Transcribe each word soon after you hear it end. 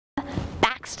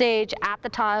backstage at the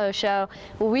Tahoe show.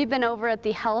 We've been over at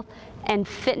the Health and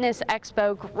Fitness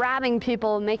Expo, grabbing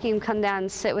people, making them come down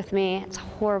and sit with me. It's a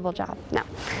horrible job. No,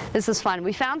 this is fun.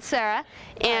 We found Sarah,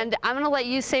 and I'm going to let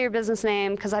you say your business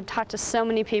name because I've talked to so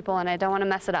many people and I don't want to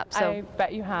mess it up. So I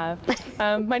bet you have.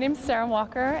 My name is Sarah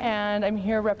Walker, and I'm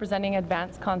here representing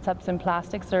Advanced Concepts in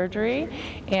Plastic Surgery,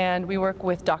 and we work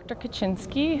with Dr.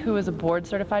 Kaczynski, who is a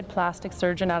board-certified plastic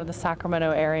surgeon out of the Sacramento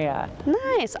area.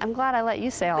 Nice. I'm glad I let you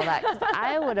say all that, 'cause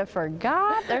I would have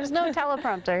forgot. There's no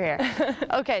teleprompter here.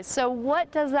 Okay, so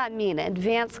what does that mean,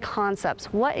 Advanced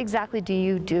Concepts? What exactly do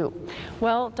you do?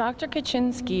 Well, Dr.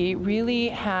 Kaczynski really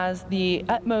has the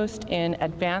utmost in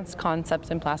advanced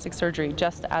concepts in plastic surgery,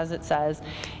 just as it says.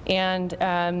 And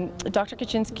Dr.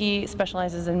 Kaczynski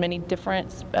specializes in many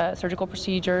different surgical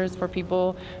procedures for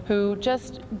people who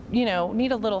just,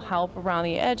 need a little help around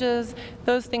the edges,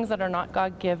 those things that are not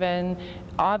God-given.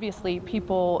 Obviously,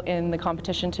 people in the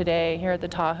competition today here at the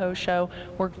Tahoe show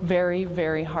work very,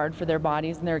 very hard for their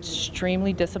bodies, and they're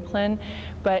extremely disciplined.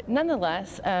 But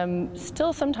nonetheless,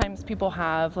 still sometimes people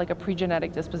have like a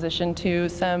pre-genetic disposition to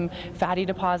some fatty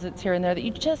deposits here and there that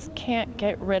you just can't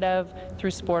get rid of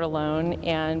through sport alone.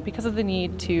 And because of the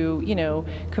need to,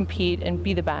 compete and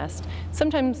be the best,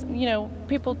 sometimes,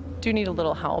 people do need a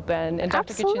little help. And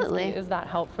Dr. Kaczynski is that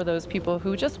help for those people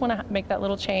who just want to make that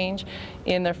little change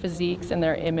in their physiques and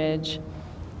their image.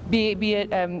 Be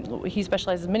it, he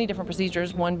specializes in many different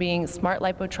procedures, one being Smart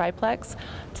Lipo Triplex.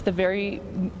 It's the very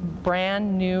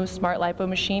brand new Smart Lipo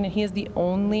machine, and he is the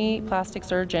only plastic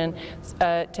surgeon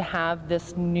to have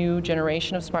this new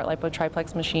generation of Smart Lipo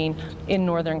Triplex machine in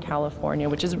Northern California,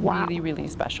 which is really, really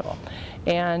special.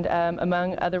 And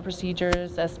among other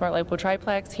procedures, Smart Lipo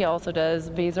Triplex, he also does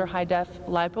Vaser High Def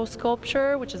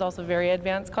Liposculpture, which is also very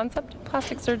advanced concept in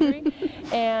plastic surgery,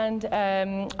 and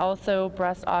also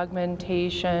breast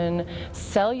augmentation,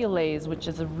 Cellulite, which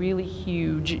is a really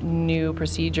huge new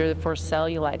procedure for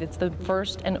cellulite. It's the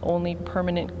first and only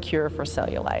permanent cure for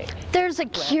cellulite. There's a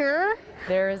cure?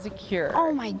 There is a cure.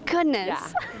 Oh my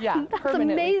goodness. Yeah, That's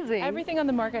permanently. amazing. Everything on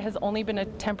the market has only been a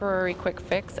temporary quick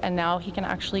fix, and now he can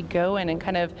actually go in and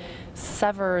kind of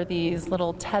sever these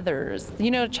little tethers.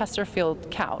 You know, Chesterfield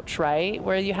couch, right?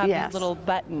 Where you have these little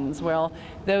buttons. Well,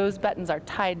 those buttons are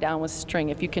tied down with string.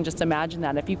 If you can just imagine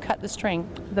that. If you cut the string,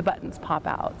 the buttons pop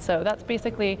out. So that's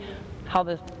basically how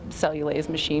the Cellulite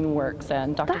machine works,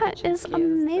 and Dr. That is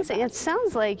amazing. It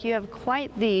sounds like you have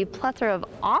quite the plethora of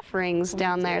offerings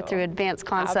down there through Advanced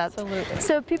Concepts. Absolutely.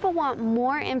 So if people want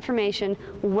more information,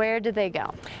 where do they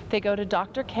go? They go to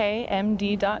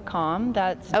drkmd.com.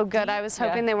 That's oh good, I was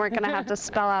hoping they weren't going to have to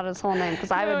spell out his whole name,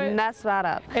 because I would mess that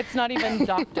up. It's not even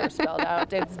doctor spelled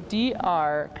out. It's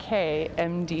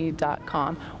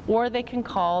drkmd.com. Or they can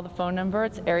call the phone number.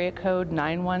 It's area code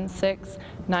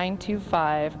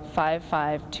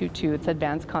 916-925-5522. It's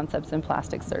Advanced Concepts in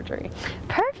Plastic Surgery.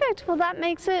 Perfect. Well, that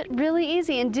makes it really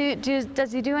easy. And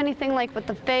does he do anything like with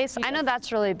the face? I know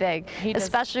that's really big,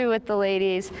 especially with the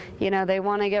ladies. They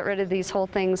want to get rid of these whole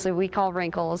things that we call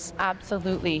wrinkles.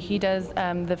 Absolutely. He does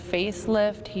the face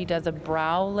lift. He does a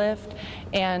brow lift.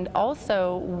 And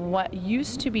also, what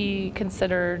used to be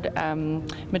considered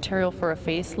material for a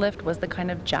facelift was the kind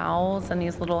of jowls and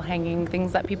these little hanging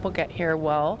things that people get here.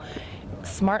 Well,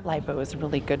 Smart Lipo is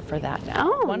really good for that now.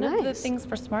 Oh, One of the things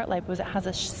for Smart Lipo is it has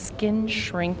a skin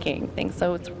shrinking thing,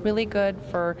 so it's really good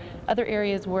for other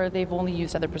areas where they've only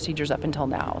used other procedures up until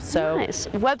now. So nice.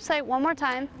 Website one more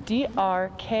time. drkmd.com.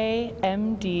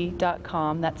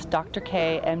 That's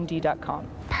drkmd.com.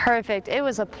 Perfect. It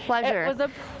was a pleasure. It was a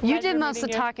pleasure. You did most of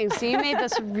the talking, so you made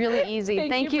this really easy.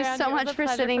 Thank you so much for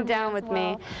sitting down with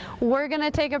me. We're going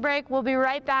to take a break. We'll be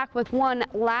right back with one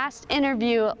last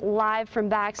interview live from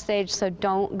backstage, so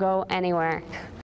don't go anywhere.